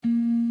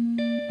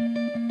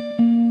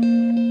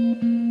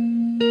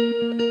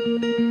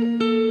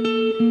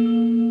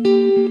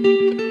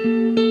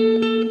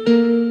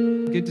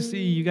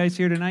guys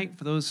here tonight.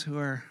 For those who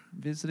are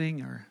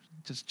visiting or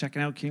just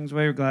checking out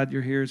Kingsway, we're glad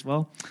you're here as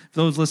well.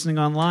 For those listening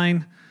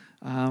online,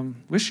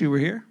 wish you were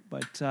here,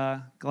 but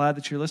glad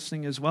that you're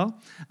listening as well.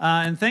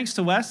 And thanks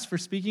to Wes for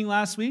speaking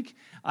last week.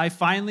 I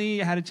finally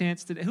had a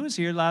chance to... Who was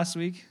here last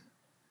week?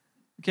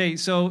 Okay,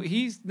 so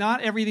not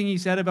everything he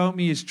said about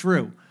me is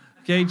true.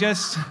 Okay,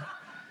 just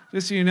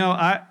so you know,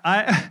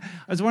 I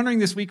was wondering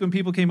this week when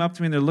people came up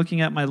to me and they're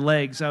looking at my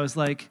legs, I was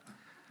like...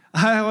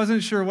 I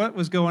wasn't sure what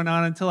was going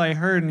on until I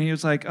heard, and he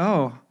was like,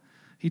 oh,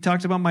 he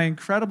talked about my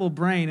incredible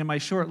brain and my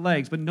short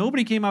legs, but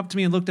nobody came up to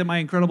me and looked at my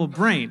incredible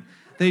brain.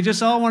 They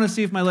just all want to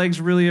see if my legs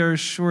really are as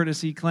short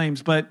as he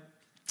claims. But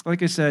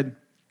like I said,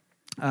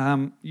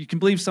 you can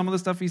believe some of the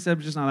stuff he said,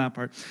 but just not that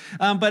part.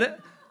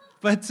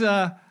 But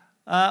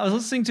I was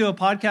listening to a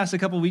podcast a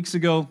couple weeks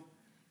ago,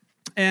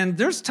 and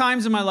there's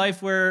times in my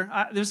life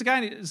where there's a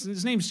guy,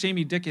 his name's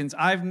Jamie Dickens.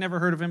 I've never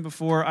heard of him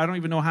before. I don't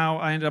even know how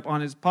I ended up on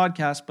his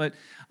podcast, but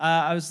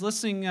I was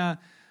listening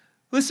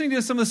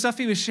to some of the stuff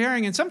he was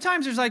sharing, and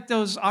sometimes there's like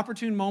those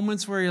opportune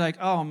moments where you're like,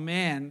 oh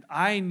man,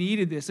 I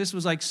needed this. This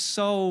was like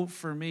so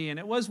for me, and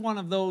it was one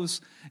of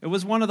those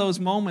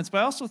moments. But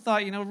I also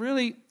thought,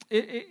 really,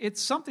 it's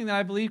something that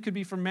I believe could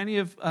be for many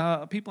of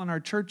people in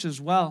our church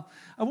as well.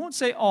 I won't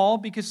say all,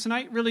 because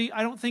tonight really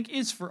I don't think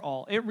is for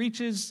all. It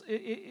reaches,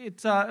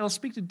 it'll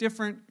speak to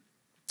different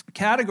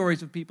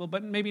categories of people,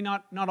 but maybe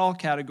not all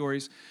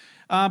categories.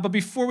 But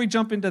before we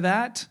jump into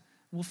that,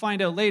 we'll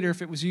find out later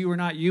if it was you or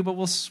not you, but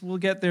we'll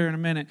get there in a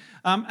minute.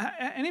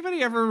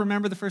 Anybody ever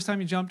remember the first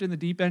time you jumped in the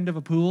deep end of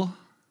a pool?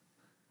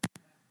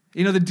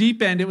 The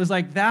deep end, it was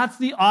like, that's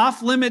the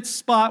off-limits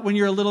spot when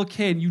you're a little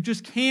kid. You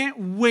just can't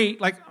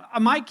wait. Like,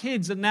 my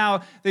kids, and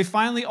now they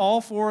finally, all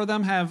four of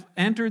them have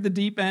entered the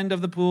deep end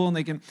of the pool, and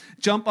they can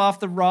jump off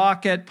the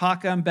rock at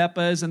Paca and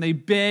Beppa's, and they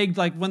begged,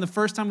 like, when the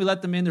first time we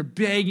let them in, they're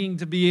begging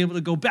to be able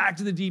to go back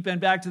to the deep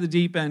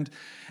end.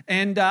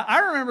 And I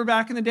remember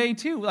back in the day,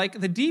 too, like,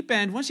 the deep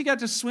end, once you got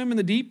to swim in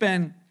the deep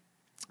end,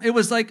 it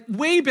was, like,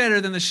 way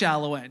better than the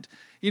shallow end.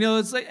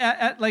 It's like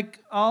at like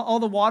all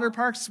the water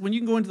parks, when you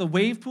can go into the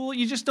wave pool,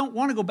 you just don't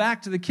want to go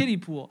back to the kiddie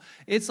pool.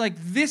 It's like,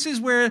 this is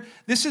where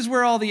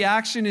all the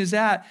action is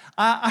at.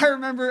 I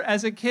remember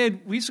as a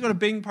kid, we used to go to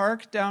Bing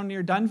Park down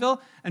near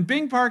Dunnville, and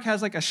Bing Park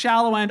has like a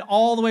shallow end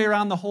all the way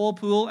around the whole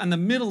pool, and the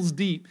middle's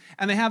deep.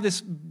 And they have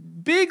this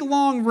big,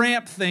 long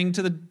ramp thing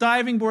to the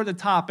diving board at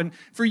the top. And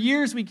for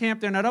years we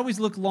camped there, and I'd always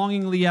look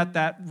longingly at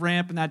that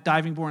ramp and that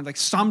diving board, and like,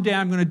 someday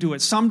I'm going to do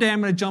it. Someday I'm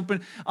going to jump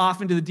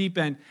off into the deep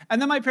end.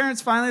 And then my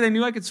parents finally, they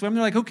knew I could swim.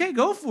 They're like, okay,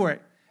 go for it.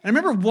 And I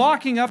remember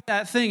walking up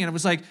that thing, and it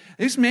was like,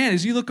 this man,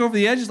 as you look over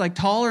the edge, is like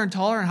taller and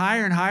taller and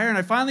higher and higher. And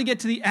I finally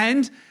get to the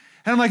end,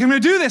 and I'm like, I'm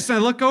going to do this. And I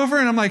look over,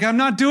 and I'm like, I'm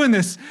not doing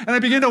this. And I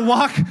begin to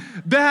walk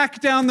back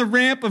down the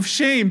ramp of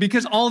shame,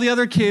 because all the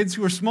other kids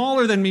who are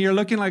smaller than me are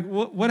looking like,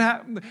 what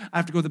happened? I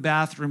have to go to the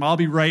bathroom. I'll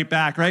be right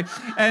back, right?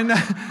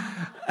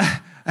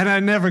 And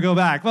I never go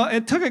back. Well,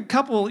 it took a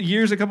couple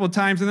of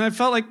times, and then I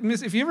felt like,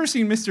 if you ever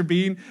seen Mr.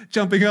 Bean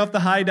jumping off the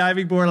high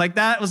diving board, like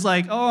that was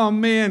like, oh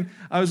man,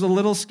 I was a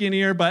little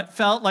skinnier, but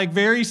felt like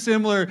very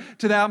similar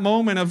to that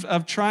moment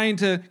of trying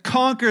to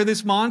conquer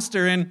this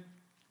monster.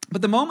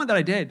 But the moment that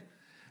I did,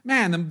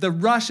 man, the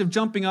rush of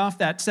jumping off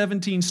that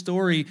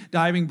 17-story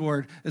diving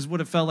board is what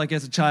it felt like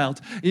as a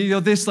child.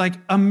 This like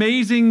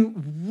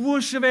amazing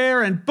whoosh of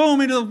air and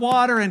boom into the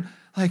water, and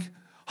like,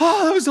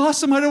 oh, that was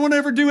awesome. I don't want to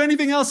ever do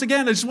anything else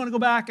again. I just want to go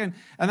back. And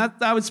that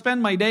I would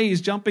spend my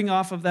days jumping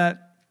off of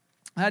that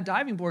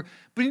diving board,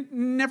 but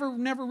never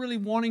really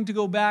wanting to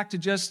go back to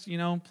just,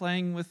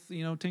 playing with,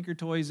 Tinker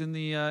Toys in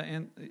the,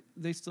 and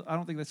they still, I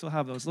don't think they still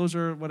have those. Those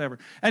are whatever.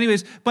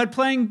 Anyways, but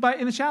playing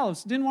in the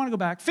shallows, didn't want to go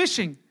back.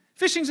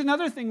 Fishing's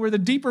another thing where the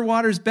deeper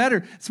water is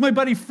better. It's my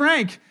buddy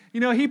Frank.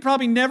 He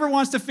probably never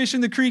wants to fish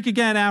in the creek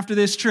again after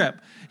this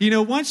trip.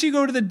 Once you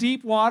go to the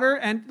deep water,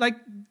 and like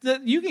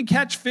you can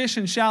catch fish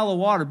in shallow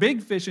water,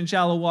 big fish in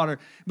shallow water,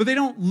 but they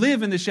don't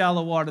live in the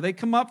shallow water. They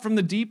come up from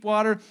the deep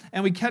water,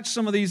 and we catch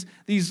some of these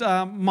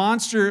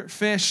monster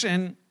fish,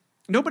 and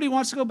nobody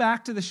wants to go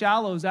back to the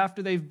shallows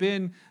after they've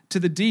been to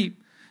the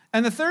deep.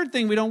 And the third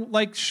thing we don't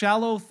like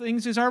shallow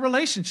things is our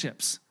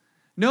relationships.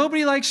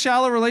 Nobody likes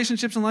shallow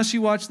relationships unless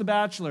you watch The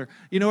Bachelor,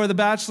 or The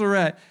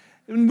Bachelorette.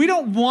 And we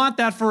don't want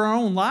that for our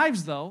own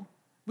lives, though.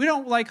 We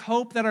don't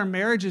hope that our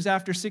marriages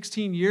after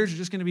 16 years are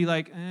just going to be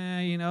like,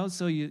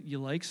 so you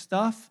like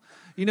stuff.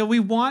 We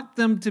want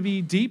them to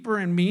be deeper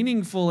and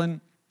meaningful.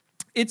 And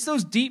it's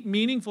those deep,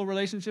 meaningful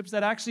relationships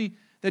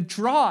that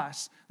draw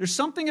us. There's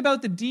something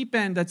about the deep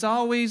end that's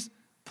always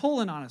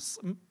pulling on us.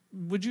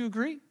 Would you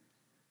agree?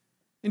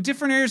 In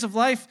different areas of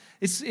life,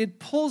 it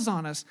pulls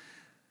on us,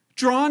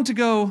 drawn to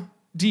go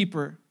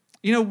deeper.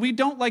 We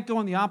don't like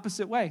going the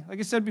opposite way. Like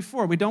I said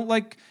before, we don't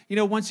like,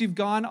 once you've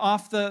gone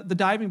off the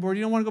diving board,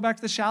 you don't want to go back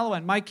to the shallow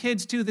end. My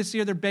kids, too, this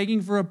year, they're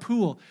begging for a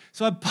pool.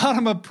 So I bought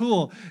them a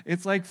pool.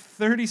 It's like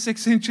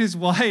 36 inches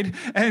wide,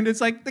 and it's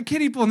like the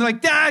kiddie pool. And they're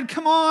like, Dad,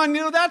 come on,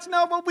 that's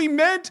not what we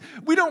meant.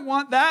 We don't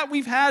want that.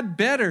 We've had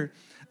better.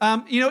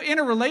 In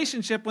a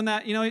relationship, when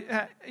that,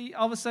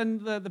 all of a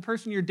sudden the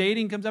person you're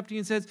dating comes up to you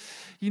and says,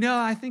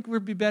 I think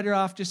we'd be better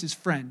off just as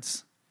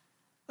friends.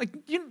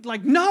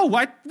 No,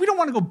 we don't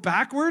want to go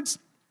backwards.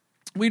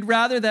 We'd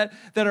rather that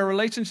our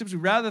relationships,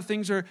 we'd rather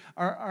things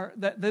are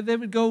that they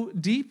would go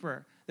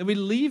deeper, that we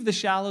leave the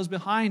shallows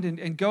behind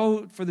and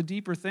go for the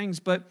deeper things.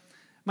 But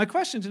my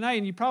question tonight,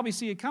 and you probably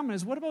see it coming,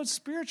 is what about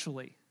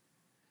spiritually?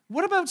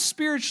 What about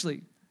spiritually?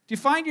 Do you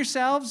find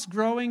yourselves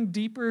growing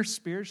deeper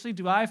spiritually?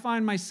 Do I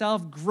find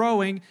myself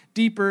growing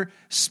deeper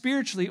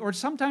spiritually? Or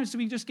sometimes do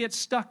we just get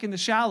stuck in the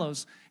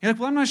shallows? You're like,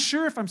 well, I'm not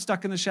sure if I'm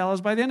stuck in the shallows.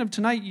 By the end of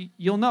tonight,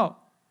 you'll know.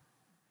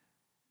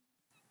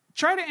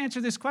 Try to answer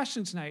this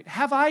question tonight.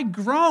 Have I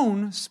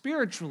grown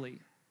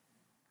spiritually?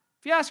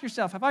 If you ask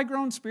yourself, have I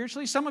grown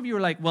spiritually? Some of you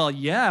are like, well,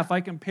 yeah, if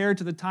I compare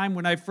to the time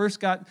when I first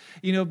got,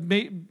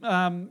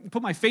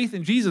 put my faith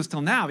in Jesus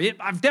till now,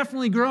 I've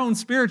definitely grown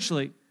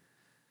spiritually.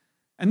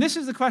 And this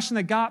is the question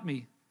that got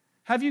me.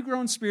 Have you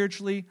grown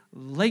spiritually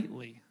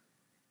lately?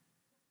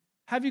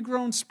 Have you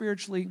grown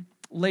spiritually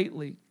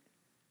lately?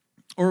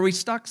 Or are we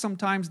stuck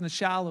sometimes in the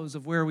shallows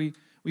of where we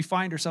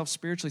find ourselves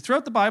spiritually?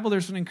 Throughout the Bible,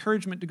 there's an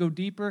encouragement to go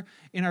deeper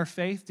in our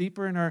faith,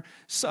 deeper in our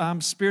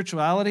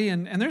spirituality.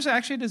 And there's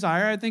actually a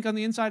desire, I think, on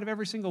the inside of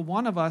every single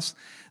one of us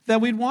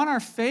that we'd want our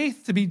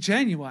faith to be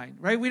genuine,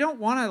 right? We don't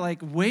want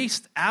to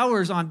waste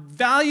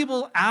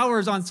valuable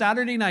hours on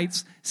Saturday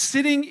nights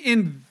sitting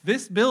in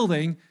this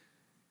building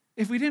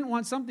if we didn't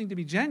want something to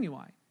be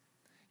genuine.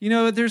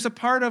 There's a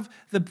part of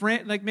the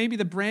brand, maybe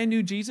the brand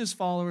new Jesus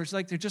followers,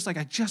 they're just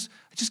I just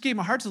gave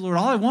my heart to the Lord.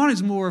 All I want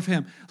is more of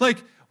Him.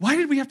 Why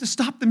did we have to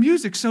stop the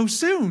music so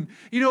soon?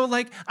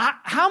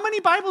 How many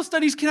Bible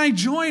studies can I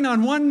join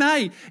on one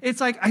night?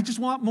 It's I just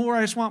want more,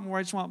 I just want more,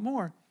 I just want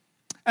more.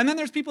 And then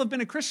there's people who have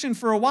been a Christian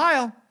for a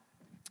while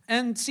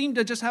and seem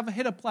to just have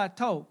hit a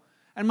plateau.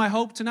 And my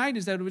hope tonight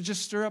is that it would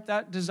just stir up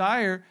that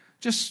desire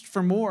just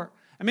for more.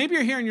 And maybe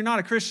you're here and you're not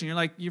a Christian.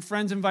 You're your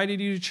friends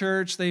invited you to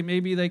church. They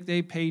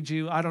they paid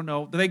you. I don't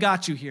know. But they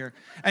got you here.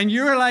 And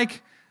you're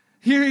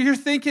here you're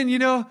thinking,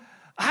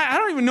 I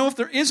don't even know if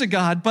there is a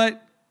God,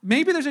 but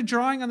maybe there's a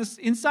drawing on the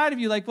inside of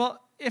you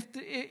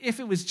if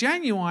it was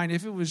genuine,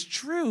 if it was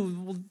true,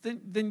 well,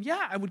 then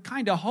yeah, I would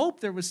kind of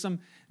hope there was some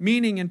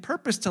meaning and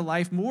purpose to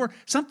life, more,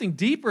 something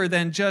deeper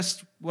than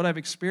just what I've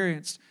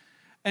experienced.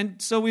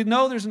 And so we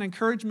know there's an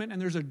encouragement and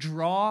there's a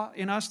draw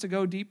in us to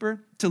go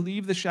deeper, to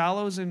leave the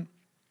shallows. And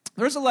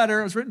there's a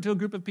letter. It was written to a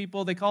group of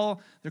people. They're called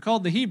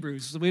the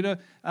Hebrews.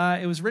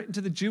 It was written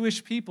to the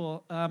Jewish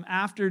people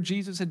after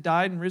Jesus had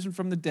died and risen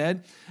from the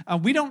dead.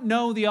 We don't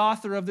know the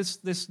author of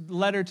this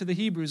letter to the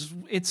Hebrews.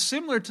 It's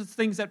similar to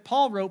things that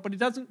Paul wrote,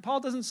 but Paul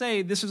doesn't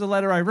say this is a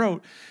letter I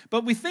wrote.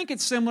 But we think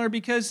it's similar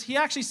because he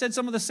actually said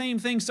some of the same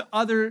things to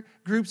other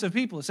groups of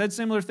people. He said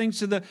similar things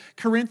to the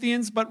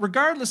Corinthians, but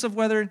regardless of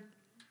whether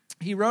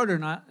he wrote or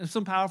not, there's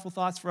some powerful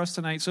thoughts for us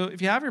tonight. So if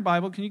you have your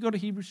Bible, can you go to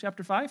Hebrews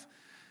chapter 5?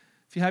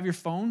 If you have your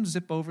phone,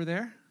 zip over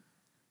there.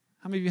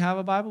 How many of you have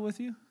a Bible with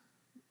you?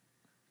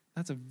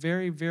 That's a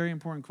very, very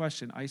important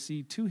question. I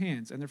see two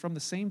hands, and they're from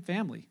the same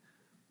family.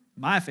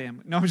 My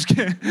family. No, I'm just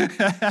kidding.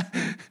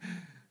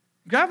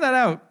 Grab that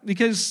out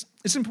because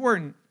it's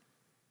important.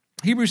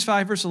 Hebrews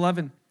 5, verse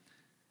 11.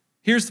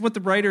 Here's what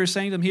the writer is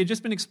saying to them. He had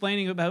just been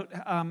explaining about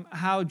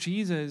how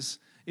Jesus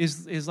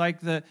is like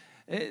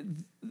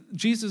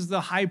Jesus is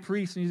the high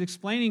priest, and he's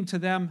explaining to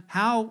them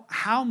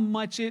how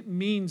much it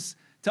means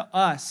to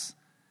us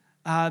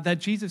that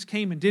Jesus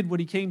came and did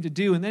what he came to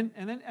do. And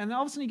then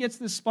all of a sudden he gets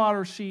this spot,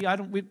 or she,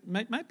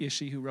 might be a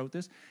she who wrote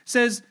this,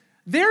 says,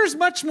 there's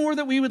much more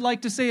that we would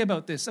like to say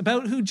about this,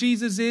 about who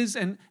Jesus is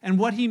and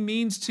what he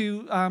means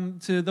to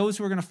those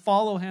who are going to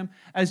follow him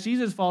as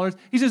Jesus followers.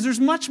 He says, there's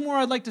much more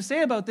I'd like to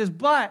say about this,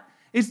 but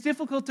it's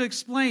difficult to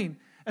explain,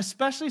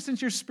 especially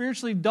since you're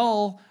spiritually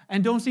dull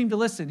and don't seem to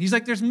listen. He's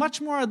like, there's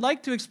much more I'd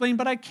like to explain,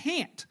 but I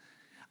can't.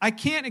 I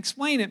can't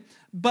explain it,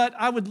 but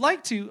I would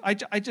like to.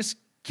 I just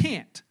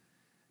can't.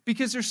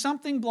 Because there's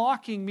something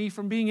blocking me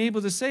from being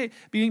able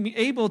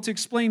to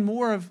explain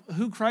more of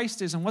who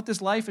Christ is and what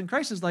this life in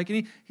Christ is like.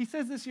 And he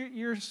says this,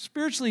 you're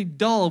spiritually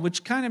dull,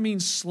 which kind of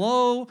means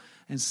slow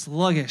and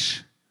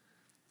sluggish.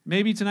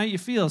 Maybe tonight you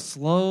feel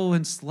slow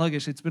and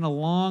sluggish. It's been a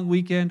long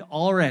weekend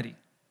already.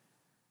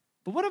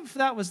 But what if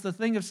that was the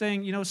thing of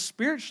saying,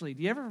 spiritually,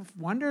 do you ever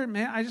wonder,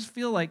 man, I just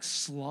feel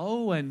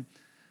slow and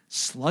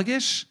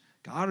sluggish?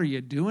 God, are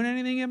you doing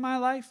anything in my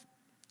life?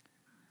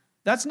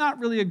 That's not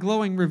really a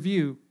glowing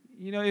review.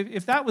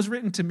 If that was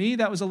written to me,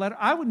 that was a letter,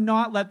 I would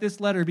not let this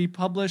letter be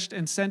published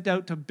and sent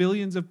out to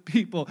billions of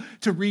people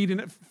to read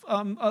in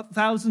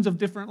thousands of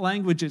different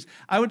languages.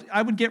 I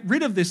would get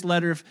rid of this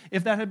letter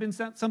if that had been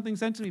something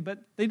sent to me, but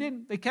they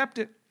didn't. They kept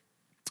it.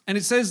 And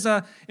it says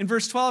in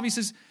verse 12, he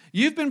says,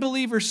 you've been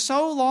believers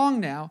so long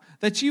now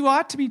that you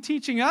ought to be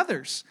teaching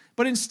others,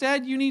 but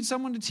instead you need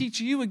someone to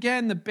teach you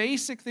again the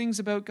basic things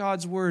about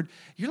God's word.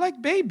 You're like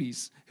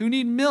babies who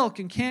need milk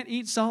and can't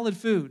eat solid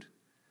food.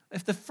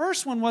 If the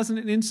first one wasn't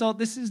an insult,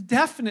 this is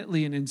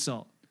definitely an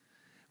insult.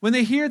 When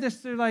they hear this,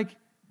 they're like,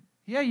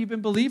 yeah, you've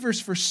been believers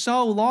for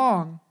so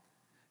long.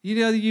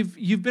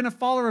 You've been a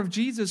follower of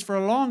Jesus for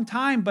a long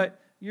time, but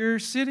you're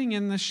sitting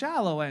in the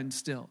shallow end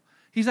still.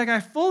 He's like, I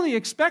fully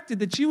expected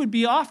that you would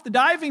be off the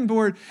diving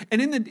board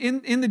and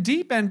in the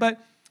deep end,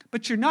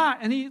 but you're not.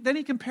 And then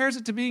he compares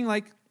it to being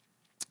like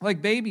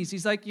babies.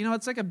 He's like,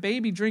 it's like a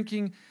baby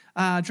drinking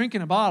a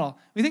bottle.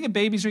 When you think of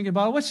babies drinking a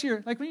bottle, when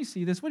you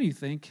see this, what do you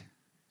think?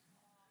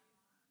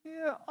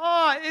 Yeah,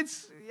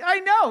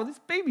 I know, this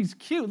baby's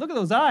cute. Look at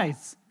those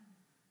eyes.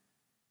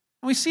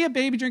 And we see a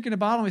baby drinking a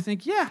bottle and we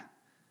think, yeah,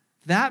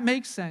 that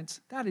makes sense.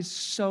 That is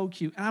so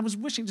cute. And I was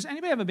wishing, does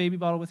anybody have a baby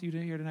bottle with you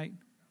here tonight?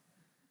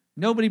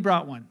 Nobody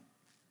brought one.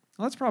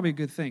 Well, that's probably a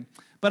good thing.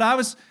 But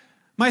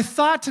my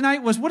thought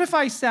tonight was, what if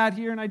I sat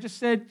here and I just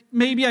said,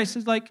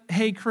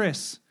 hey,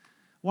 Chris,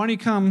 why don't you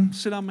come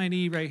sit on my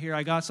knee right here?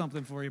 I got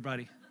something for you,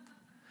 buddy.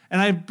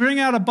 And I bring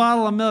out a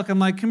bottle of milk. I'm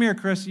like, come here,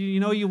 Chris, you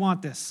know you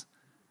want this.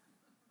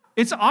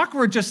 It's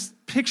awkward just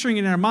picturing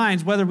it in our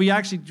minds whether we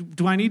actually,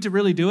 do I need to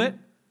really do it?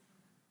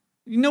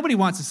 Nobody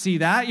wants to see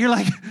that. You're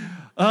like,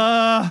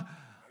 I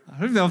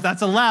don't know if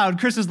that's allowed.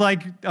 Chris is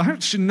like, I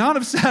should not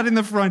have sat in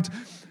the front.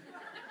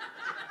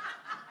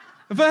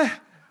 But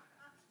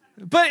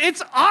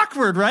it's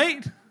awkward,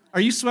 right?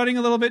 Are you sweating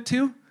a little bit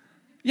too?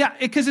 Yeah,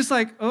 because it's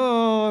like,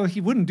 oh,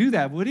 he wouldn't do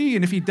that, would he?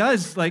 And if he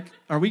does,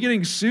 are we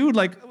getting sued?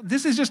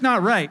 This is just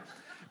not right.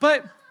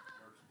 But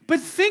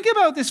think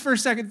about this for a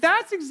second.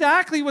 That's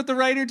exactly what the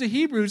writer to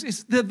Hebrews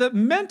is, the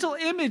mental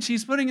image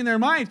he's putting in their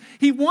mind.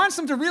 He wants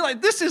them to realize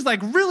this is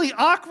really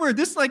awkward.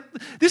 This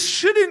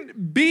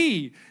shouldn't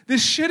be.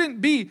 This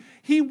shouldn't be.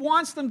 He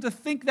wants them to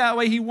think that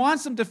way. He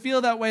wants them to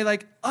feel that way,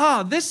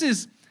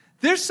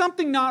 there's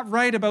something not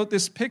right about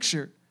this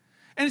picture.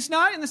 And it's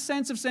not in the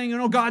sense of saying,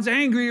 God's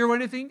angry or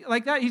anything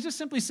like that. He's just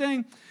simply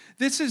saying,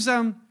 this is,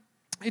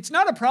 it's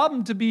not a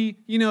problem to be,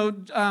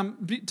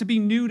 to be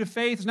new to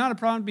faith. It's not a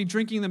problem to be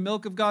drinking the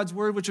milk of God's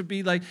word, which would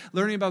be like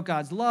learning about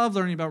God's love,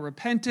 learning about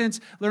repentance,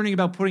 learning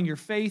about putting your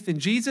faith in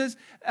Jesus,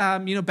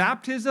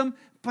 baptism.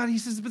 But he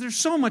says, but there's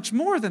so much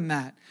more than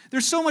that.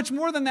 There's so much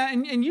more than that,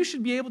 and you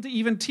should be able to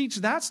even teach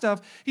that stuff.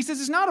 He says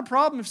it's not a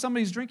problem if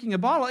somebody's drinking a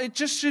bottle. It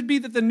just should be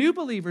that the new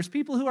believers,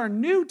 people who are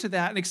new to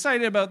that and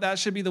excited about that,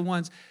 should be the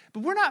ones.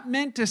 But we're not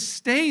meant to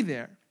stay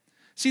there.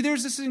 See,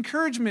 there's this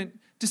encouragement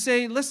to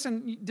say,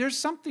 listen, there's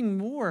something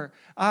more.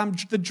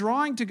 The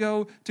drawing to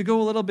go a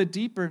little bit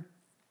deeper.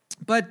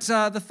 But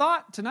the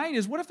thought tonight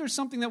is, what if there's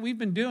something that we've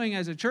been doing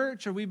as a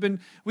church, or we've been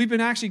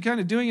actually kind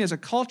of doing as a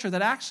culture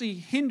that actually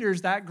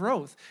hinders that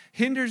growth,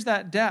 hinders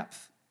that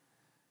depth?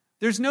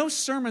 There's no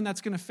sermon that's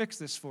going to fix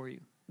this for you,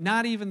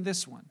 not even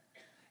this one.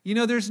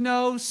 There's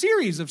no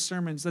series of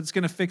sermons that's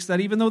going to fix that,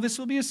 even though this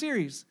will be a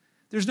series.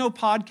 There's no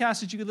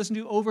podcast that you could listen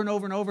to over and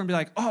over and over and be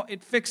like, oh,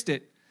 it fixed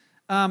it.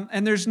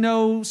 And there's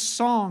no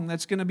song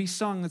that's going to be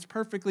sung that's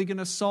perfectly going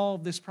to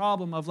solve this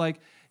problem of I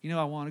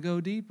want to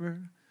go deeper.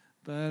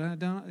 But I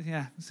don't,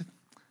 yeah,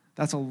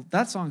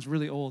 that song's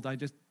really old, I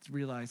just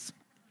realized.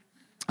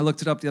 I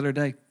looked it up the other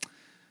day.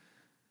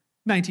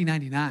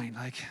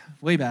 1999,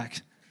 way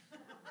back.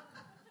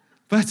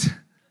 But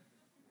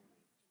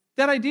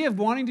that idea of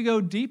wanting to go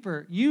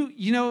deeper,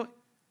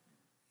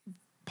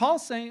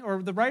 Paul's saying,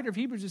 or the writer of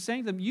Hebrews is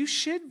saying to them, you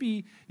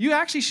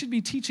actually should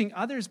be teaching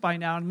others by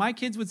now. And my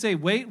kids would say,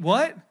 wait,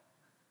 what?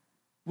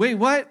 Wait,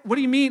 what? What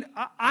do you mean?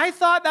 I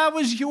thought that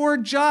was your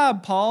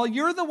job, Paul.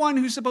 You're the one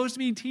who's supposed to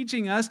be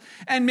teaching us.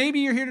 And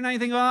maybe you're here tonight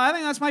and think, I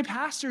think that's my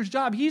pastor's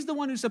job. He's the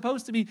one who's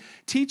supposed to be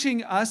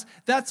teaching us.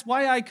 That's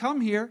why I come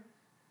here.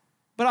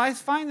 But I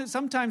find that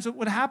sometimes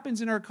what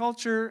happens in our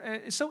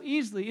culture so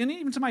easily, and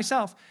even to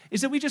myself,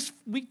 is that we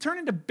turn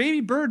into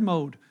baby bird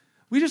mode.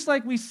 We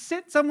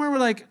sit somewhere,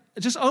 we're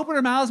just open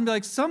our mouths and be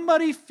like,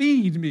 somebody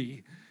feed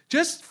me.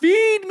 Just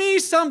feed me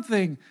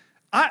something.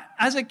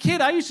 As a kid,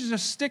 I used to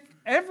just stick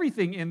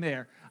everything in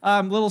there.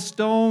 Little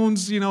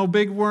stones,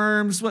 big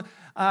worms,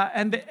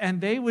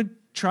 and they would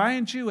try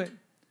and chew it.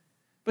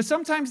 But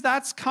sometimes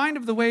that's kind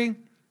of the way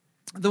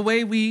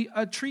we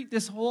treat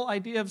this whole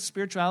idea of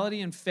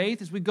spirituality and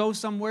faith, is we go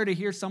somewhere to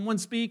hear someone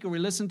speak, or we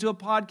listen to a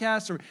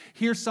podcast, or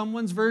hear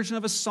someone's version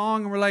of a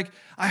song, and we're like,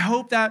 I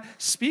hope that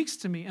speaks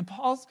to me. And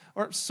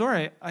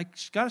I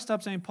got to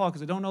stop saying Paul,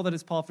 because I don't know that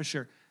it's Paul for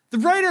sure. The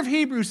writer of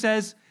Hebrews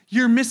says,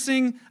 you're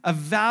missing a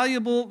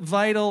valuable,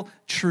 vital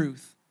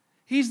truth.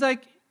 He's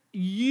like,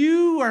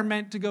 you are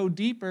meant to go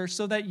deeper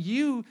so that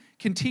you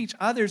can teach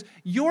others.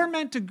 You're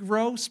meant to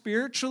grow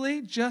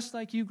spiritually just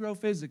like you grow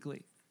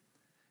physically.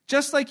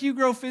 Just like you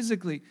grow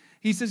physically.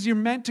 He says you're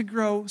meant to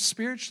grow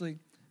spiritually.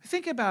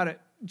 Think about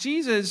it.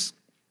 Jesus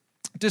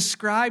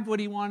described what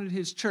he wanted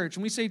his church.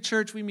 When we say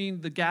church, we mean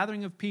the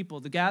gathering of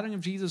people, the gathering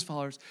of Jesus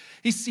followers.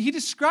 He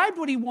described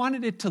what he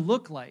wanted it to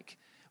look like.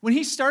 When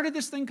he started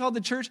this thing called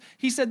the church,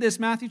 he said this,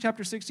 Matthew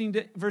chapter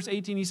 16, verse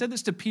 18, he said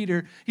this to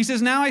Peter. He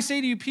says, now I say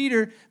to you,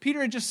 Peter.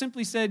 Peter had just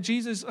simply said,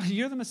 Jesus,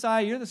 you're the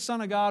Messiah, you're the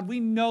Son of God. We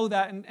know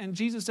that. And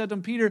Jesus said to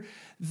him, Peter,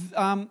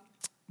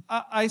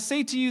 I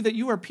say to you that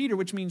you are Peter,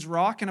 which means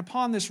rock, and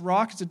upon this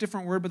rock, it's a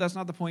different word, but that's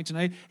not the point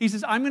tonight. He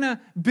says, I'm going to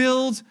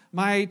build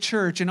my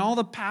church, and all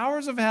the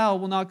powers of hell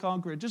will not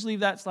conquer it. Just leave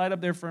that slide up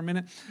there for a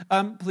minute,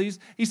 please.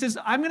 He says,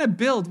 I'm going to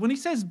build. When he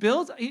says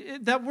build,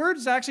 that word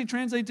is actually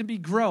translated to be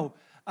grow.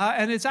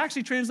 And it's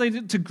actually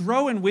translated to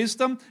grow in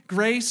wisdom,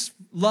 grace,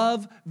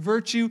 love,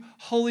 virtue,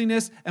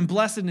 holiness, and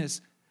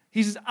blessedness.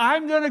 He says,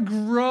 I'm going to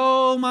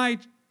grow my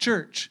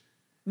church.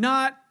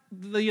 Not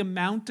the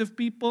amount of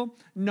people,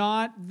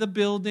 not the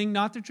building,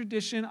 not the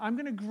tradition. I'm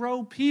going to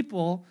grow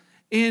people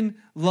in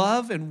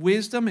love and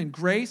wisdom and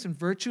grace and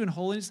virtue and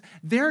holiness.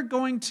 They're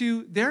going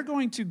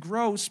to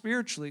grow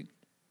spiritually.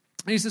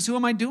 And he says, who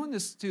am I doing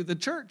this to? The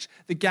church,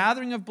 the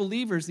gathering of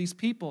believers, these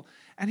people.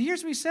 And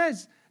here's what he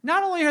says.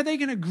 Not only are they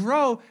going to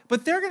grow,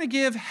 but they're going to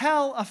give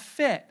hell a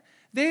fit.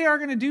 They are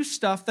going to do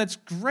stuff that's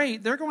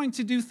great. They're going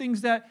to do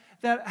things that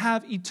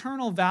have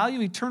eternal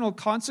value, eternal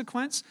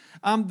consequence.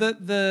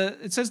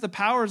 It says the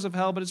powers of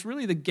hell, but it's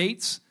really the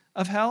gates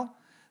of hell.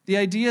 The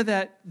idea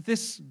that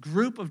this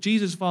group of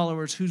Jesus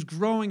followers who's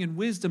growing in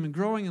wisdom and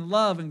growing in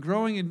love and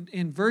growing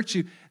in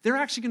virtue, they're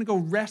actually going to go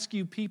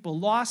rescue people,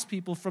 lost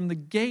people from the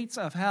gates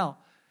of hell.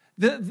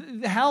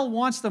 The hell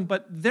wants them,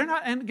 but they're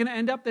not going to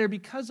end up there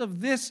because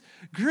of this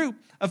group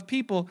of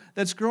people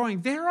that's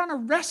growing. They're on a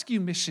rescue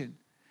mission.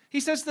 He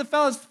says to the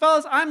fellas,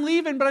 I'm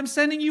leaving, but I'm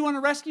sending you on a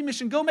rescue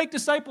mission. Go make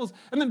disciples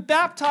and then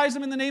baptize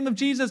them in the name of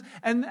Jesus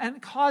and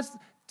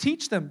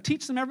teach them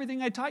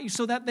everything I taught you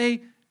so that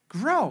they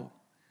grow.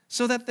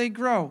 So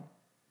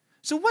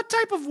what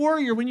type of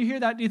warrior, when you hear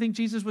that, do you think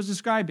Jesus was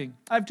describing?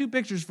 I have two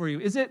pictures for you.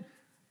 Is it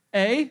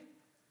A?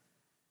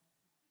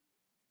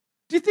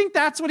 Do you think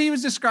that's what he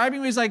was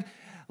describing when he's like,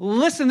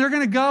 listen, they're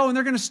going to go and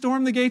they're going to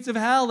storm the gates of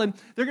hell and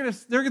they're going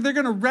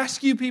to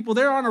rescue people.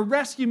 They're on a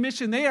rescue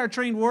mission. They are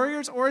trained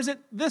warriors. Or is it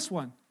this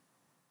one?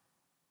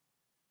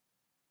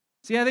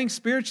 See, I think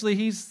spiritually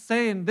he's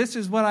saying this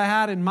is what I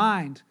had in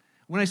mind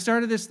when I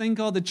started this thing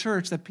called the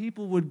church, that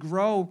people would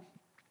grow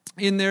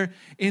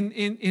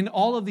in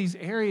all of these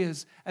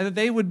areas, and that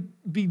they would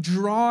be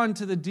drawn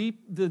to the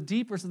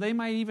deeper, so they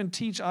might even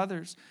teach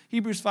others.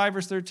 Hebrews 5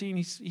 verse 13,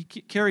 he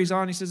carries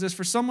on. He says this,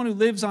 for someone who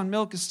lives on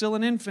milk is still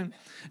an infant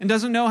and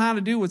doesn't know how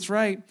to do what's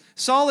right.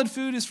 Solid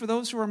food is for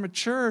those who are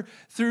mature,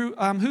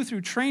 who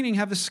through training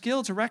have the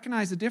skill to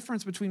recognize the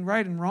difference between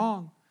right and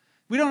wrong.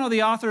 We don't know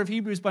the author of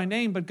Hebrews by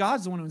name, but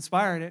God's the one who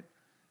inspired it.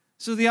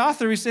 So the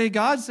author,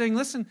 God's saying,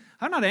 listen,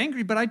 I'm not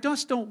angry, but I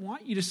just don't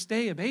want you to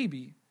stay a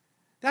baby.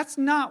 That's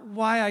not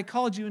why I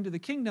called you into the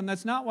kingdom.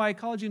 That's not why I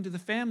called you into the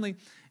family.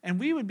 And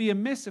we would be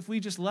amiss if we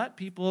just let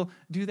people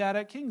do that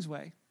at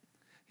Kingsway.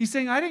 He's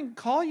saying, I didn't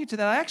call you to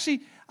that.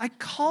 I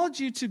called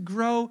you to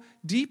grow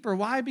deeper.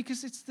 Why?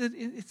 Because it's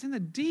in the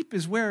deep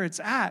is where it's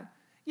at.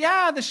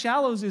 Yeah, the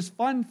shallows is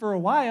fun for a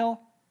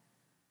while,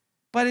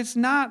 but it's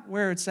not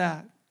where it's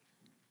at.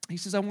 He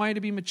says, I want you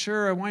to be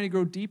mature. I want you to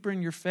grow deeper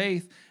in your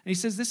faith. And he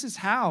says, this is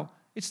how.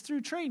 It's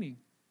through training.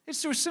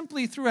 It's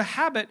simply through a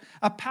habit,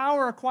 a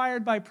power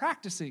acquired by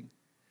practicing.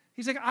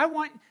 He's like,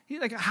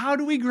 how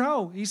do we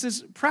grow? He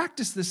says,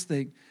 practice this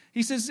thing.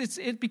 He says,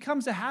 it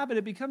becomes a habit.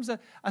 It becomes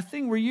a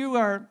thing where you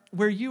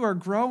are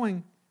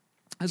growing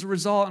as a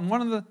result. And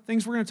one of the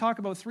things we're going to talk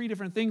about, 3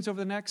 different things over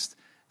the next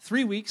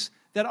 3 weeks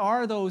that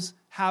are those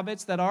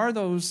habits, that are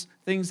those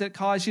things that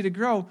cause you to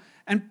grow.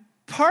 And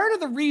part of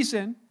the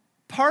reason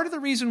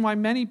why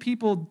many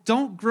people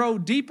don't grow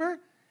deeper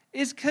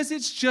is because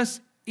it's just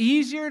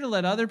easier to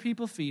let other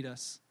people feed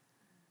us.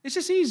 It's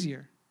just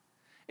easier.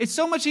 It's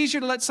so much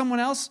easier to let someone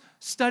else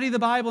study the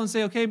Bible and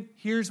say, okay,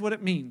 here's what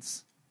it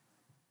means.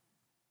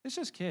 It's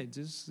just kids.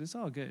 It's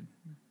all good.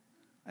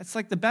 It's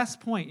like the best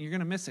point. You're going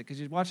to miss it because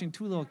you're watching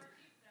 2 little...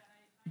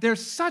 They're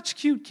such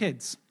cute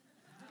kids.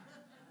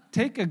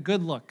 Take a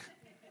good look.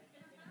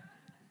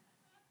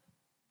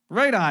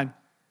 Right on.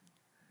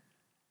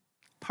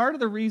 Part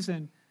of the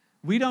reason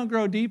we don't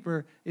grow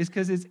deeper is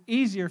because it's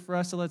easier for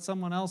us to let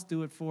someone else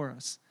do it for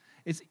us.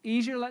 It's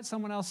easier to let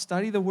someone else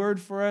study the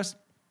word for us.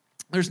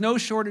 There's no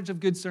shortage of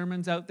good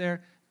sermons out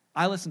there.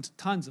 I listen to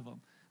tons of them.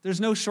 There's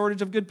no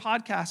shortage of good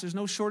podcasts. There's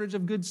no shortage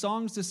of good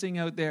songs to sing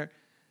out there.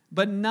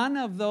 But none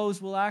of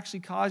those will actually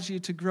cause you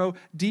to grow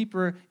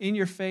deeper in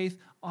your faith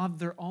of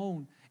their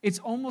own. It's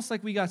almost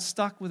like we got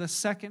stuck with a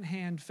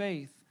secondhand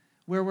faith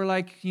where we're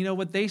like,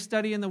 what they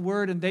study in the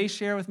word and they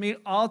share with me,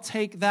 I'll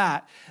take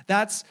that.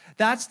 That's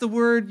the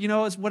word,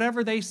 it's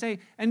whatever they say.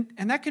 And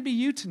that could be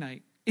you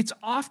tonight. It's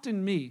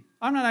often me.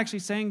 I'm not actually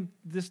saying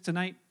this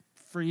tonight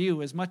for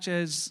you as much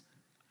as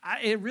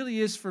it really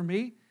is for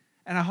me.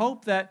 And I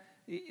hope that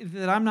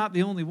I'm not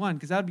the only one,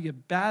 because that would be a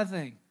bad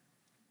thing.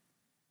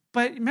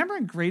 But remember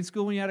in grade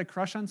school when you had a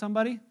crush on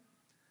somebody?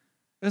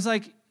 It was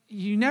like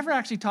you never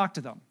actually talked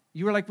to them.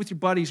 You were like with your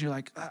buddies, and you're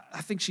like,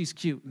 I think she's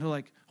cute. And they're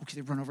like, okay,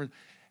 they run over.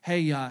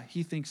 Hey,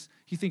 he thinks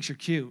you're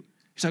cute.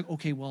 He's like,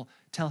 okay, well,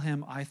 tell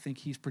him I think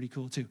he's pretty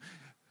cool too.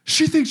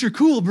 She thinks you're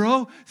cool,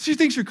 bro. She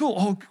thinks you're cool.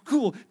 Oh,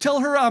 cool. Tell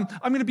her I'm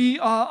going to be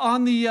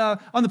on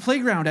the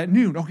playground at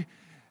noon. Okay.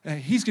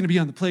 he's going to be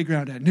on the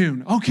playground at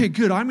noon. Okay,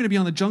 good. I'm going to be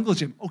on the jungle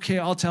gym. Okay,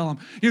 I'll tell him.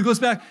 Goes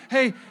back,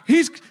 hey,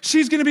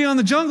 she's going to be on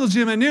the jungle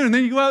gym at noon. And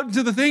then you go out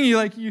to the thing,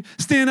 you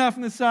stand off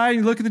on the side, and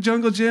you look at the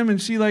jungle gym,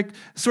 and she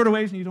sort of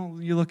waves, and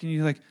you look, and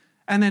you're like,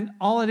 and then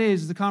all it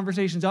is the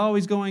conversation's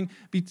always going,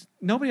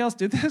 nobody else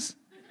did this?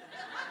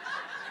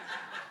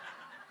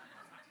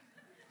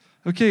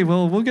 Okay,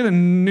 well, we'll get a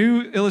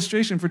new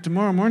illustration for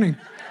tomorrow morning.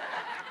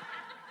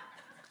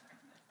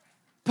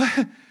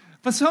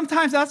 But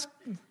sometimes that's,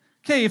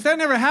 okay, if that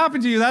never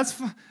happened to you,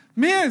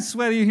 man, it's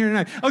sweaty in here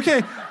tonight.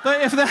 Okay,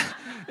 but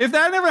if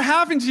that never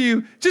happened to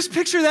you, just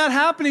picture that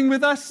happening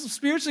with us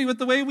spiritually, with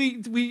the way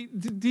we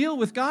deal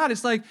with God.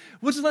 It's like,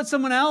 we'll just let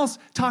someone else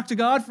talk to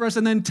God for us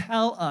and then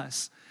tell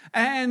us.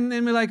 And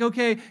then we're like,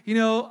 okay,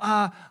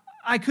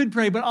 I could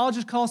pray, but I'll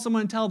just call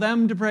someone and tell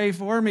them to pray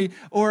for me.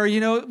 Or,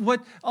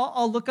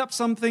 I'll look up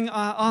something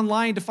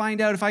online to find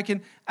out if I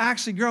can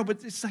actually grow.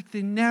 But it's like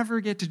they never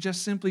get to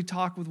just simply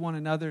talk with one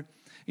another.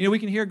 We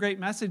can hear great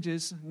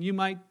messages, and you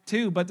might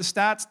too, but the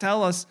stats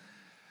tell us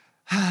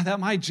that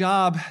my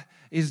job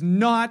is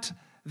not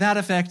that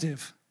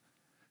effective.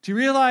 Do you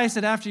realize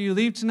that after you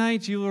leave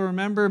tonight, you will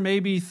remember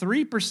maybe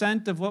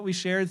 3% of what we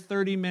shared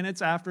 30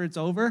 minutes after it's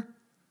over?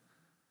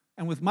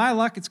 And with my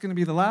luck, it's going to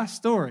be the last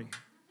story.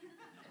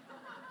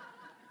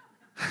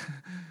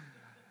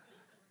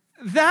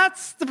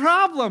 That's the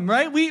problem,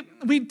 right?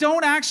 We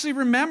don't actually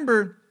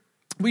remember.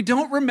 We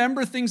don't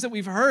remember things that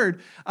we've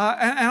heard.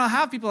 And I'll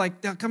have people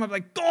they'll come up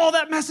oh,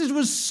 that message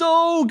was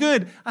so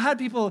good. I had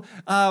people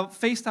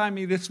FaceTime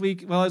me this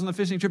week while I was on the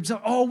fishing trip.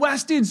 So, oh,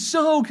 Wes did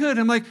so good.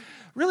 I'm like,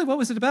 really, what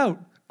was it about?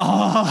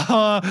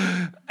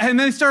 And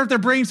then their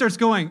brain starts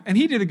going. And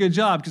he did a good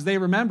job because they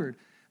remembered.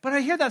 But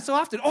I hear that so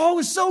often. Oh, it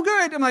was so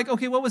good. I'm like,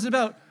 okay, what was it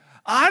about?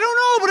 I don't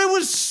know, but it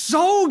was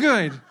so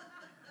good.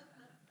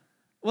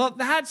 Well,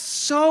 that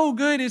so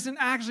good isn't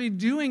actually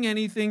doing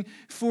anything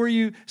for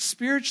you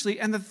spiritually.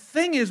 And the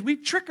thing is, we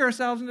trick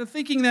ourselves into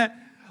thinking that,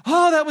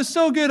 oh, that was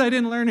so good, I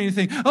didn't learn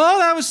anything. Oh,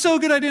 that was so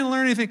good, I didn't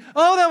learn anything.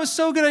 Oh, that was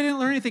so good, I didn't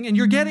learn anything. And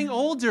you're getting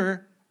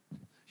older,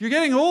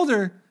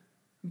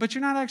 but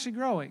you're not actually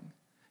growing.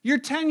 You're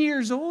 10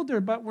 years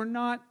older, but we're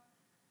not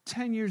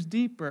 10 years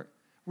deeper.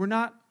 We're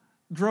not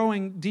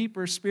growing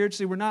deeper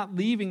spiritually. We're not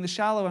leaving the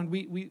shallow end.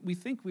 We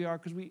think we are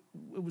because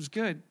it was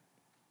good.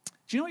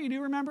 Do you know what you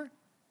do remember?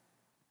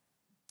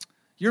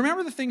 You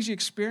remember the things you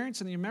experienced,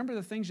 and you remember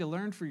the things you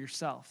learned for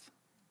yourself.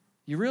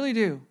 You really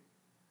do.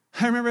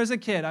 I remember as a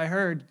kid, I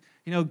heard,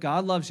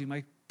 God loves you.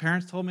 My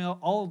parents told me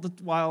all the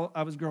while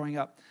I was growing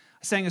up.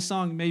 I sang a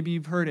song, maybe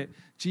you've heard it.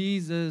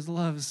 Jesus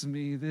loves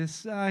me,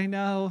 this I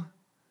know.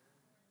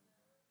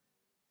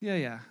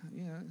 Yeah.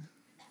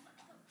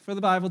 For the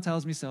Bible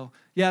tells me so.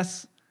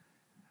 Yes.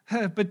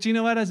 But do you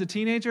know what? As a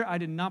teenager, I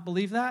did not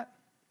believe that.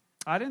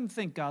 I didn't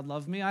think God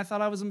loved me. I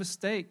thought I was a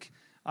mistake.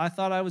 I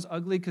thought I was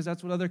ugly because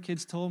that's what other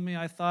kids told me.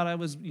 I thought I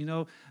was,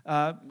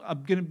 I'm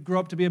going to grow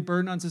up to be a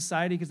burden on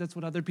society because that's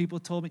what other people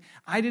told me.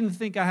 I didn't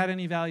think I had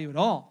any value at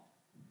all.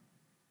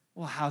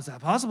 Well, how's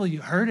that possible? You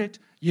heard it.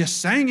 You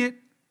sang it.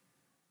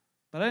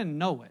 But I didn't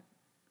know it.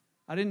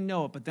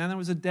 But then there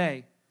was a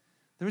day.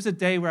 There was a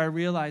day where I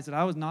realized that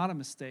I was not a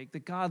mistake,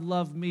 that God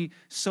loved me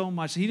so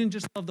much. He didn't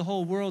just love the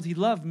whole world. He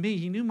loved me.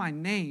 He knew my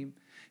name.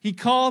 He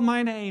called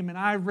my name, and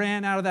I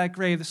ran out of that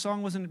grave. The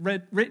song wasn't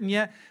written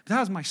yet, but that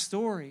was my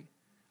story.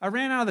 I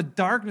ran out of the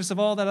darkness of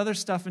all that other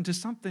stuff into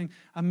something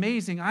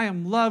amazing. I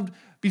am loved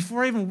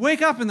before I even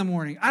wake up in the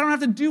morning. I don't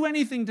have to do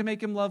anything to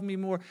make him love me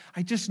more.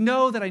 I just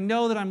know that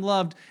I'm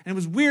loved. And it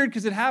was weird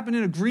because it happened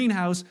in a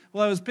greenhouse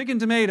while I was picking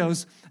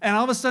tomatoes. And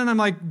all of a sudden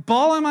I'm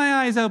bawling my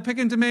eyes out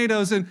picking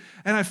tomatoes. And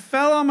I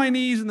fell on my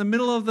knees in the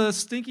middle of the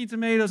stinky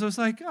tomatoes. I was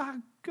like, oh,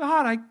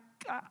 God,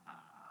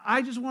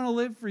 I just want to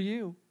live for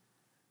you.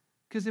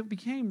 Because it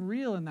became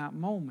real in that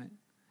moment.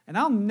 And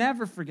I'll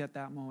never forget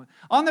that moment.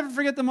 I'll never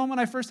forget the moment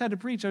I first had to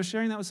preach. I was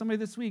sharing that with somebody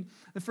this week.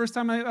 The first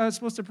time I was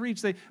supposed to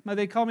preach, they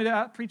called me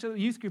to preach at the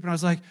youth group, and I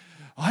was like,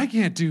 oh, I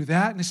can't do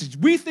that. And they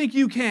said, we think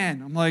you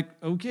can. I'm like,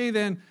 okay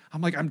then.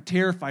 I'm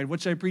terrified.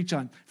 What should I preach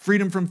on?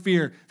 Freedom from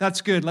fear.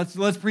 That's good.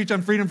 Let's preach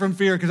on freedom from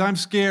fear because I'm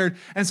scared.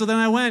 And so then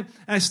I went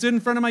and I stood in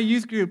front of my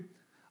youth group.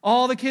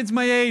 All the kids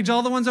my age,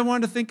 all the ones I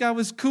wanted to think I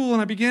was cool,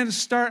 and I began to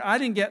start. I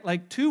didn't get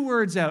 2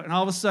 words out, and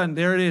all of a sudden,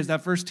 there it is,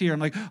 that first tear.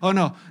 I'm like, oh,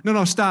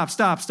 no, stop.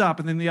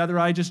 And then the other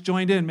eye just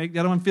joined in, make the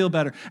other one feel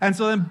better. And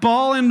so then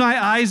bawling my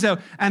eyes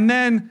out, and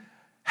then,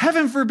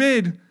 heaven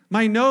forbid,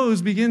 my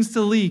nose begins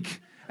to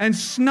leak, and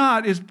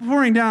snot is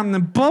pouring down, and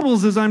then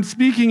bubbles as I'm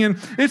speaking, and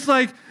it's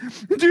like,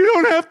 you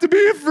don't have to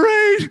be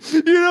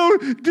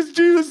afraid, because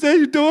Jesus said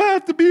you don't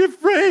have to be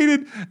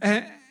afraid,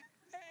 and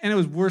it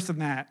was worse than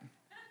that.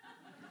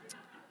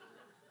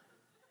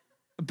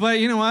 But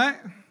you know what?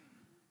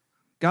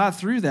 Got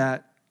through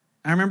that.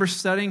 I remember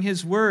studying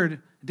his word. It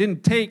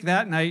didn't take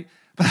that night,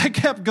 but I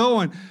kept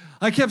going.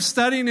 I kept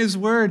studying his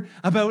word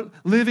about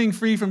living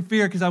free from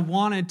fear because I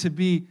wanted to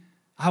be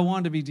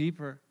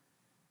deeper.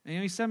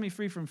 And he set me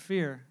free from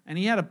fear. And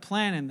he had a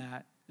plan in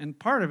that. And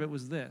part of it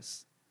was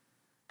this.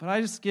 But I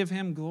just give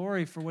him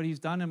glory for what he's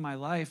done in my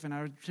life. And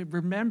I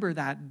remember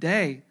that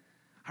day.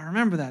 I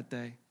remember that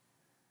day.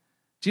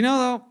 Do you know,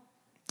 though,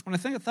 when I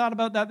thought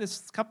about that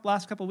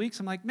last couple of weeks,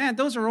 I'm like, man,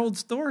 those are old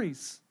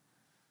stories.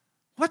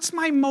 What's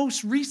my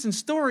most recent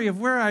story of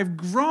where I've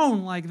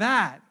grown like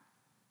that?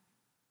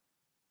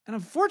 And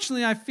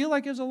unfortunately, I feel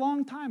like it was a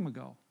long time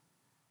ago.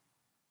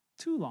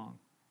 Too long.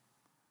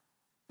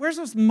 Where's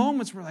those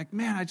moments where like,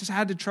 man, I just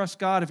had to trust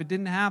God. If it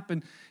didn't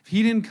happen, if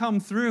He didn't come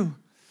through,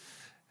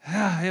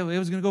 it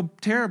was going to go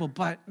terrible.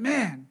 But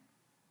man,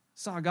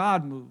 saw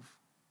God move.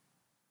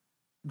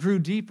 Grew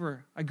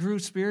deeper. I grew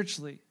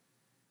spiritually.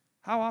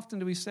 How often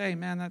do we say,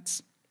 man,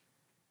 it's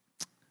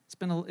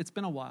been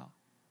a while.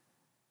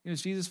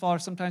 As Jesus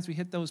followers, sometimes we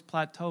hit those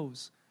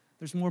plateaus.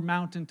 There's more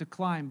mountain to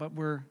climb, but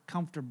we're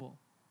comfortable.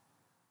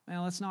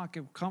 Man, let's not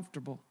get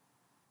comfortable.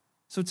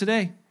 So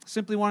today, I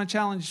simply want to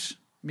challenge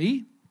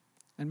me,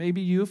 and maybe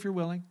you if you're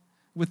willing,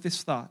 with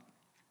this thought.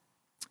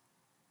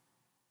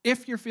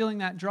 If you're feeling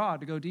that draw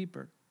to go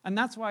deeper, and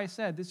that's why I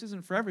said this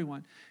isn't for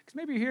everyone, because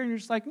maybe you're here and you're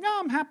just like, no,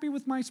 I'm happy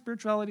with my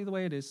spirituality the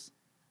way it is.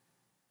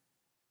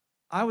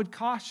 I would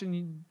caution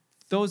you,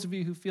 those of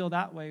you who feel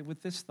that way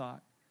with this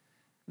thought,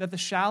 that the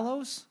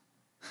shallows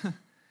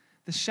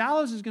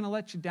is going to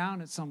let you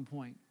down at some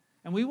point.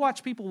 And we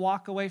watch people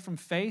walk away from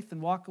faith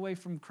and walk away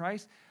from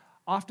Christ.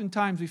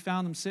 Oftentimes we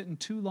found them sitting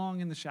too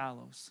long in the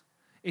shallows.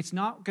 It's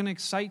not going to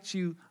excite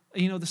you.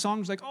 The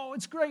song's like, oh,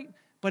 it's great,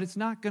 but it's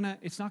not going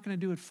to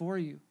do it for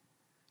you.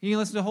 You can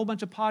listen to a whole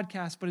bunch of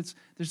podcasts, but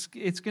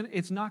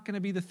it's not going to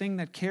be the thing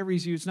that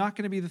carries you. It's not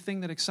going to be the thing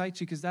that excites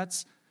you, because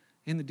that's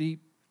in the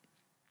deep.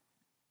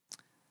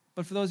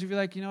 But for those of you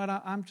like, you know what,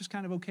 I'm just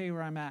kind of okay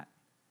where I'm at.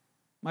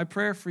 My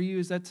prayer for you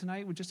is that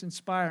tonight would just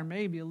inspire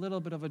maybe a little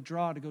bit of a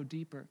draw to go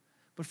deeper.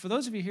 But for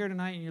those of you here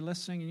tonight and you're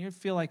listening and you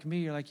feel like me,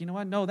 you're like, you know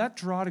what, no, that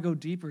draw to go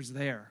deeper is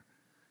there.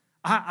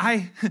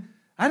 I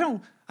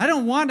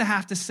don't want to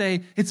have to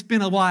say it's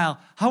been a while.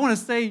 I want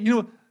to say,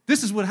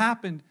 this is what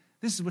happened.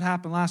 This is what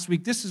happened last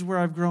week. This is where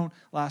I've grown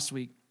last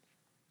week.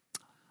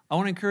 I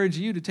want to encourage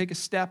you to take a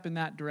step in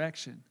that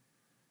direction,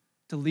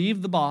 to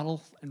leave the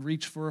bottle and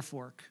reach for a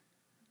fork.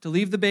 To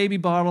leave the baby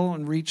bottle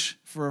and reach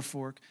for a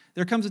fork.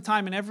 There comes a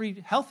time in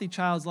every healthy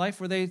child's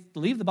life where they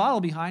leave the bottle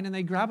behind and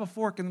they grab a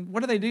fork, and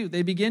what do?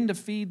 They begin to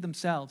feed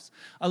themselves.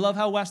 I love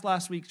how Wes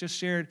last week just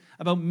shared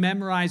about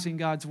memorizing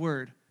God's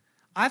word.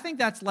 I think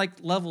that's like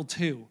level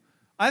 2.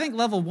 I think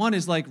level 1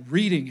 is like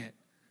reading it.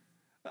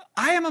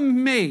 I am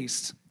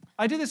amazed.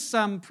 I did this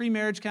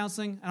pre-marriage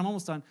counseling, and I'm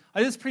almost done.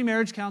 I did this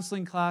pre-marriage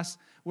counseling class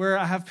where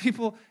I have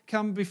people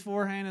come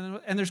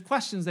beforehand, and there's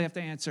questions they have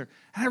to answer.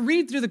 And I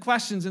read through the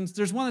questions, and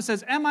there's one that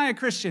says, am I a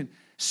Christian?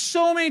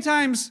 So many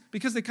times,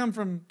 because they come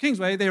from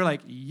Kingsway, they're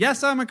like,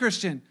 yes, I'm a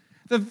Christian.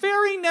 The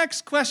very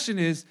next question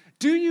is,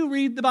 do you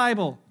read the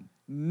Bible?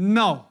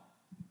 No.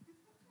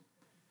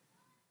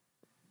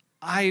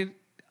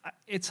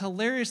 It's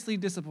hilariously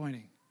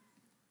disappointing.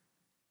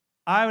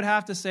 I would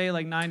have to say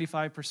like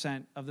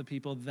 95% of the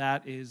people,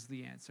 that is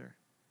the answer.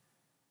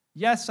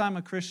 Yes, I'm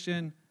a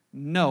Christian.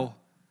 No,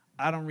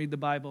 I don't read the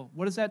Bible.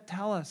 What does that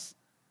tell us?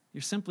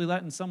 You're simply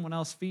letting someone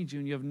else feed you,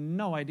 and you have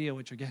no idea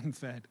what you're getting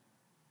fed.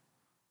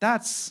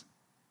 That's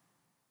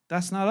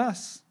not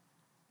us.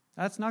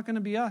 That's not going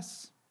to be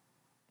us.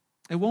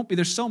 It won't be.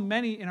 There's so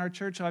many in our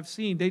church I've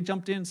seen. They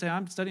jumped in and say,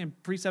 I'm studying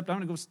precept. I'm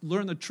going to go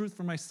learn the truth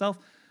for myself.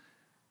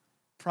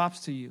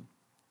 Props to you.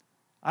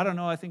 I don't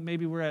know. I think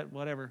maybe we're at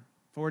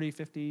 40,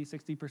 50,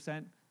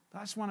 60%. I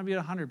just want to be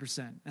at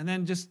 100%. And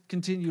then just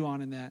continue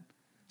on in that.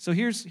 So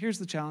here's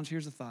the challenge.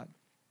 Here's the thought.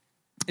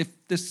 If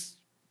this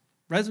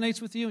resonates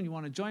with you and you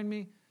want to join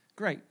me,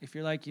 great. If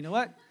you're like, you know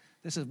what?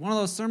 This is one of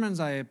those sermons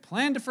I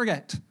plan to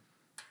forget.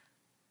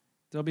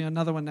 There'll be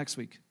another one next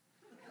week.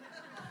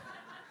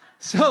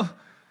 So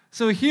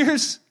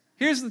here's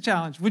the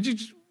challenge. Would you,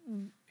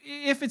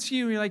 if it's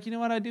you, you're like, you know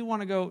what? I do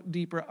want to go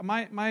deeper.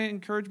 My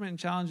encouragement and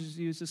challenge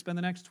is to spend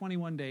the next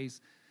 21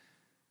 days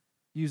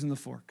using the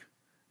fork.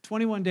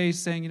 21 days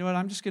saying, you know what?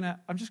 I'm just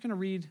gonna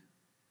read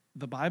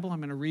the Bible. I'm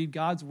going to read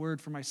God's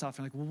word for myself.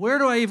 And like, well, where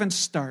do I even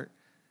start?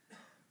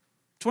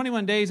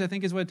 21 days, I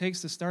think, is what it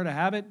takes to start a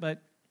habit,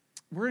 but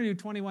we're going to do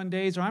 21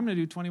 days, or I'm going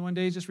to do 21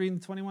 days just reading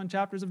the 21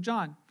 chapters of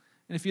John.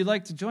 And if you'd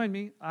like to join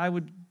me, I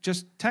would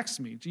just text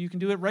me. You can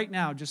do it right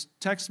now. Just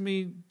text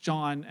me,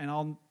 John, and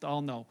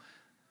I'll know.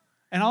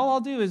 And all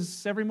I'll do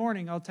is every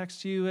morning I'll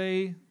text you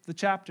the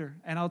chapter,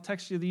 and I'll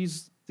text you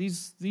these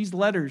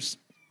letters.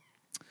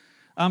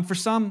 For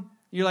some,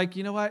 you're like,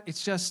 you know what?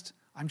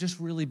 I'm just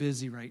really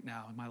busy right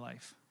now in my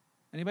life.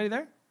 Anybody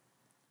there?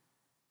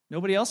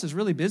 Nobody else is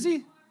really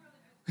busy?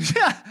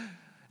 Yeah,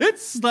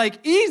 it's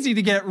like easy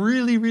to get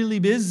really, really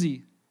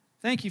busy.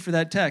 Thank you for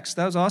that text.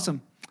 That was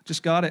awesome.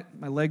 Just got it.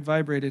 My leg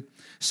vibrated.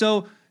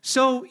 So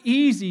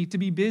easy to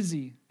be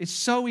busy. It's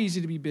so easy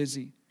to be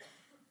busy.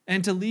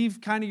 And to leave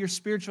kind of your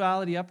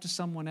spirituality up to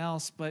someone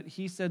else. But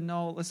he said,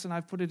 no, listen,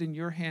 I've put it in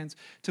your hands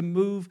to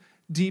move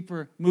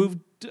deeper, move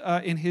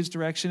in his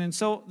direction. And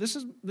so this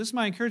is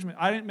my encouragement.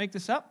 I didn't make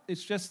this up. It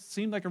just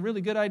seemed like a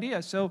really good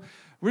idea. So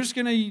we're just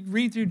going to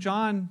read through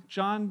John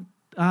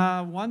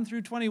 1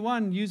 through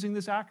 21 using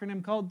this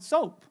acronym called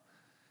SOAP.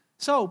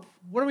 SOAP.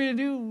 What are we going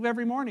to do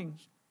every morning?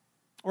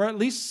 or at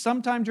least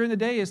sometime during the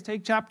day, is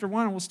take chapter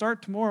 1, and we'll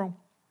start tomorrow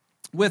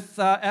with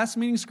S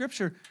meaning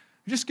Scripture.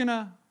 You're just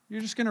gonna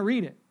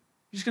read it.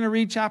 You're just gonna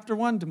read chapter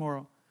 1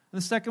 tomorrow.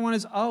 And the second one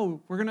is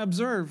we're gonna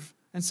observe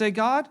and say,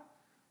 God,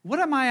 what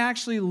am I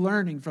actually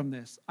learning from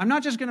this? I'm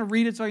not just gonna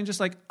read it so I can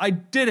just I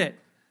did it.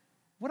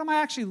 What am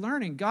I actually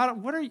learning?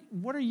 God, what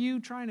are you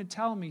trying to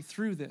tell me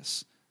through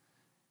this?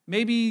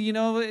 Maybe,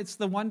 it's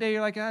the one day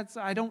you're like,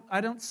 I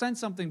don't sense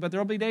something, but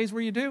there'll be days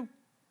where you do.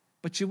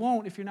 But you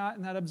won't if you're not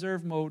in that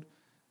observe mode.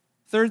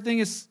 Third thing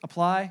is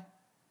apply.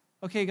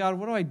 Okay, God,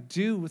 what do I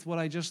do with what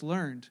I just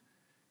learned?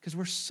 Because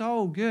we're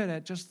so good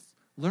at just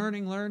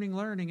learning,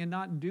 and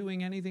not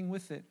doing anything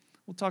with it.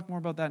 We'll talk more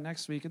about that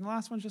next week. And the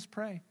last one is just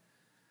pray.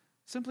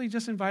 Simply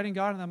just inviting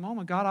God in that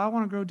moment. God, I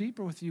want to grow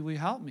deeper with you. Will you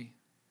help me?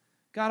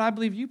 God, I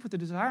believe you put the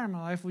desire in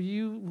my life. Will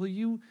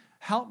you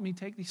help me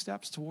take these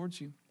steps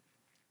towards you?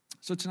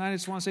 So tonight I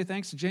just want to say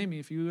thanks to Jamie.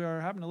 If you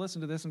are happen to listen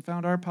to this and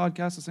found our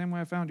podcast the same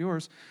way I found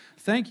yours,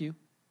 thank you.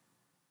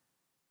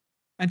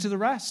 And to the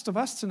rest of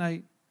us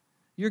tonight,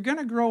 you're going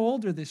to grow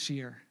older this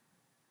year.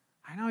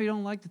 I know you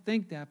don't like to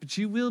think that, but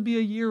you will be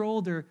a year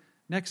older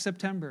next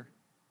September.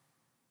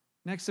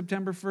 Next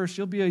September 1st,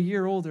 you'll be a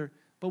year older,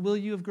 but will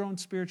you have grown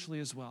spiritually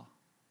as well?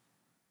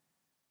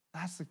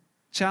 That's the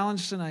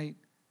challenge tonight.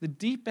 The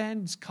deep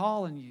end's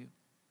calling you.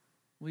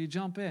 Will you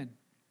jump in?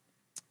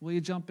 Will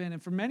you jump in?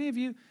 And for many of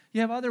you, you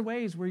have other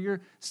ways where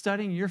you're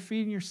studying, you're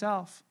feeding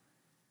yourself.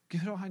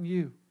 Good on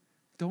you.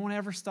 Don't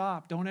ever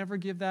stop. Don't ever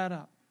give that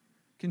up.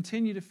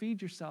 Continue to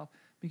feed yourself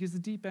because the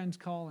deep end's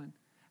calling.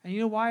 And you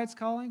know why it's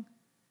calling?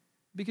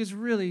 Because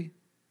really,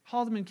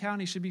 Haldeman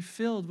County should be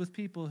filled with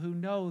people who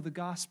know the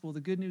gospel, the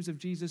good news of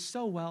Jesus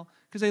so well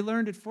because they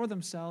learned it for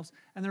themselves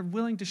and they're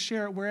willing to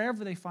share it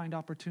wherever they find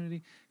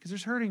opportunity because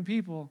there's hurting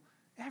people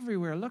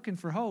everywhere looking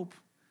for hope.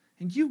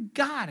 And you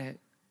got it.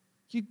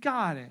 You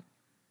got it.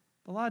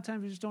 But a lot of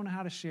times we just don't know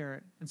how to share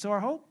it. And so our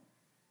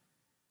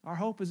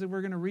hope is that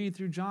we're going to read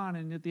through John,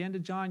 and at the end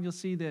of John, you'll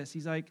see this.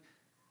 He's like,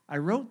 I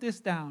wrote this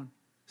down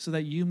so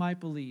that you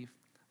might believe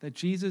that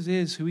Jesus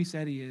is who he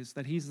said he is,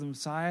 that he's the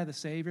Messiah, the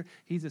Savior,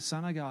 he's the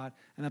Son of God,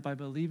 and that by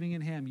believing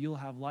in him, you'll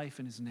have life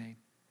in his name.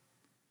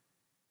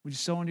 Would you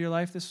sow into your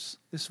life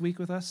this week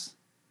with us?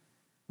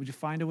 Would you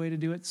find a way to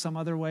do it some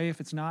other way if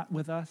it's not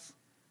with us?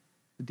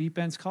 The deep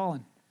end's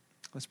calling.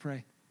 Let's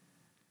pray.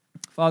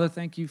 Father,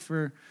 thank you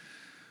for,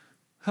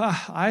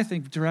 I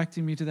think,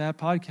 directing me to that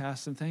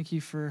podcast, and thank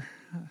you for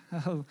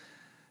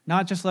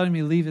not just letting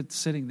me leave it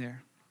sitting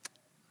there.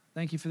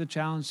 Thank you for the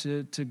challenge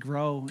to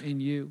grow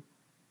in you.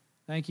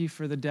 Thank you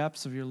for the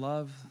depths of your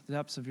love, the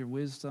depths of your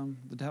wisdom,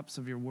 the depths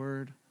of your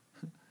word.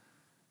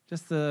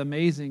 Just the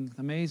amazing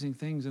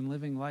things in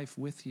living life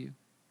with you.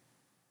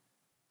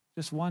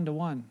 Just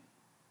one-to-one.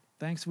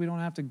 Thanks we don't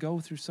have to go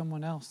through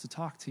someone else to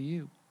talk to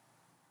you.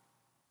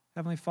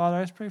 Heavenly Father,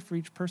 I just pray for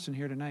each person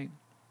here tonight.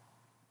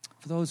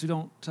 For those who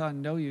don't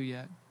know you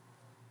yet.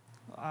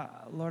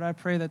 Lord, I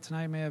pray that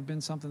tonight may have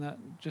been something that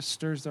just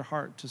stirs their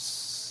heart to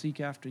seek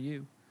after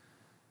you.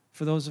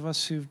 For those of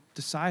us who've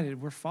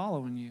decided we're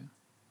following you,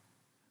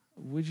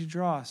 would you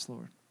draw us,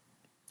 Lord?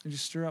 Would you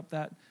stir up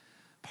that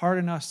part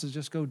in us to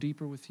just go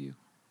deeper with you?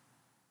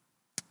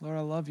 Lord,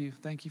 I love you.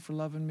 Thank you for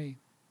loving me.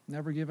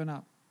 Never giving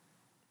up.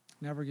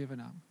 Never giving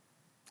up.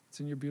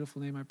 It's in your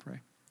beautiful name I pray.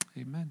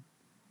 Amen.